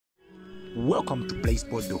Welcome to Play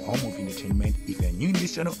Sport, the home of entertainment. If you're new in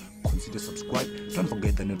this channel, consider subscribe. Don't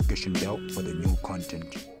forget the notification bell for the new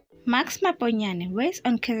content. Maponyane weighs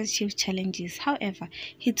on Kaizer Chiefs challenges. However,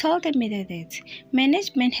 he told the media that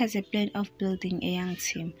management has a plan of building a young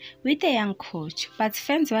team with a young coach, but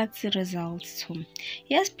fans want the results too.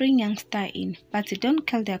 Yes, bring youngsters in, but don't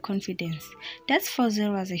kill their confidence. That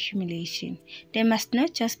 4-0 was a humiliation. There must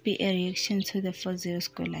not just be a reaction to the 4-0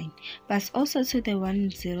 scoreline, but also to the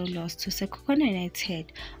 1-0 loss to Sekhukhune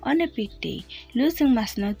United on a big day. Losing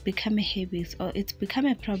must not become a habit or it become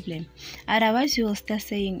a problem. Otherwise, you will start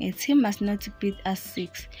saying a team must not beat us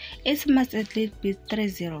 6. It must at least beat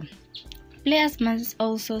 3-0. Players must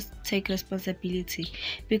also take responsibility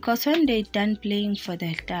because when they're done playing for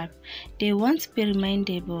the club, they won't be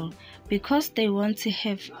remindable because they want to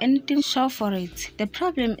have anything show for it. The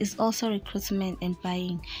problem is also recruitment and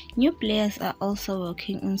buying. New players are also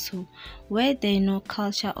walking into where they know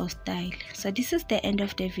culture or style. So this is the end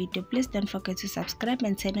of the video. Please don't forget to subscribe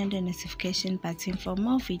and turn on the notification button for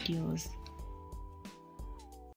more videos.